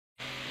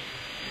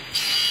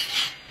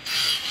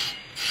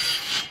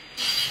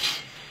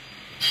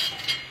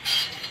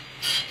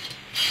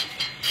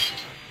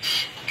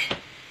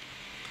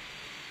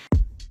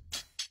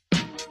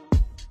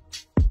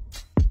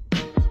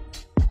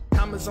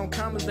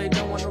they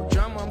don't want no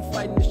drama. I'm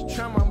fighting this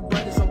trauma, I'm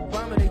bright as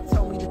Obama. They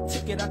told me the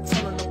ticket, I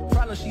told her no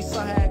problem. She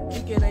saw how I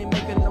kick it, ain't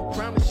making no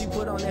promise. She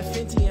put on that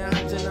Fenty and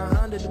hopped in a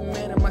Honda. The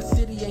man in my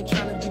city ain't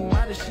tryna be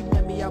modest. She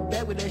met me out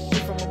back with that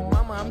shit from her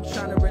mama. I'm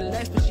tryna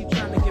relax, but she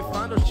tryna get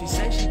fondled. She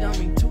say she don't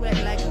mean to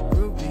act like a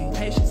groupie.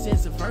 Patience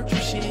is a virtue,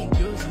 she ain't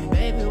using.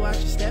 Baby, watch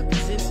your step,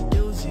 cause it's a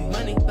doozy.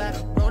 Money by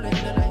the roll, it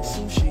look like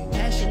sushi.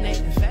 Passionate,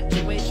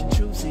 infatuation,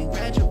 choosy.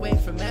 Graduate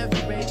from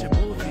average, a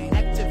movie.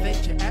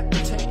 Activate your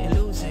appetite and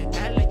lose it.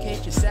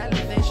 Allocate your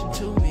salivation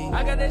to me.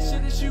 I got that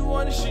shit that you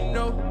want and she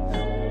know.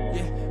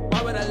 Yeah,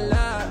 why would I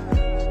lie?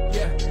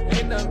 Yeah,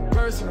 ain't nothing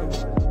personal.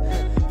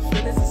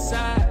 Feelings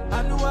aside,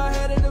 I knew I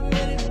had it a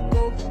minute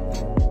ago.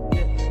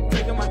 Yeah,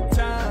 taking my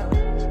time.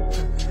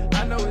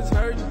 I know it's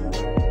hurting.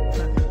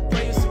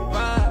 Pray you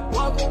survive.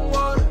 Walk on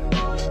water.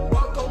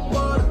 Walk on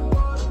water.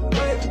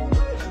 Wait.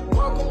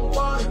 Walk on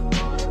water.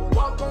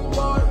 Walk on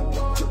water.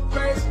 Too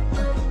crazy.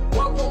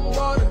 Walk on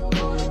water.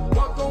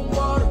 Walk on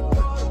water.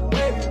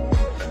 Wait.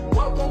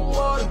 Walk on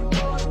water.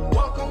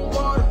 Walk on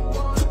water.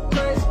 Too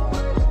crazy.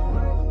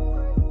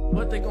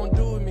 What they gonna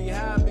do with me?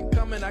 How I been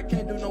coming? I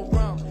can't do no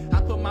wrong.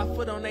 I put my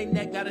foot on their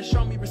neck. Gotta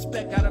show me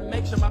respect. Gotta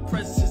make sure my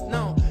presence is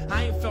known.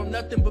 I ain't felt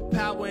nothing but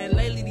power, and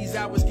lately these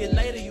hours get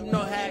later. You know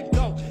how it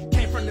go.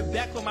 Came from the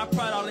back with my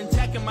pride all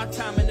intact, and my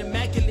time in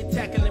immaculate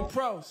tackling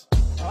pros.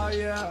 Oh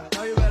yeah,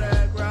 know you better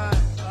act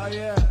right. Oh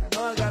yeah,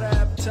 know I got an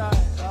appetite.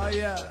 Oh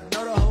yeah,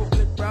 know the whole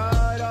bit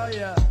bright. Oh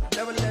yeah,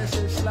 never let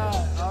shit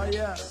slide. Oh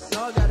yeah,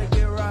 know I gotta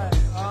get right.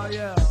 Oh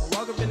yeah,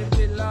 walk up in the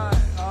pit line.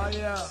 Oh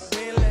yeah, we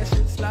ain't let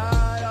shit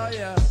slide. Oh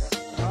yeah,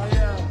 oh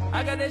yeah,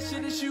 I got that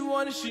shit that you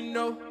want and she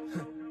know.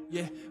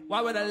 Yeah,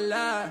 why would I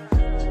lie?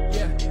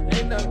 Yeah,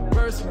 ain't nothing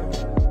personal.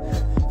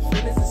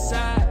 Feelings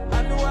aside,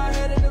 I knew I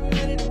had it.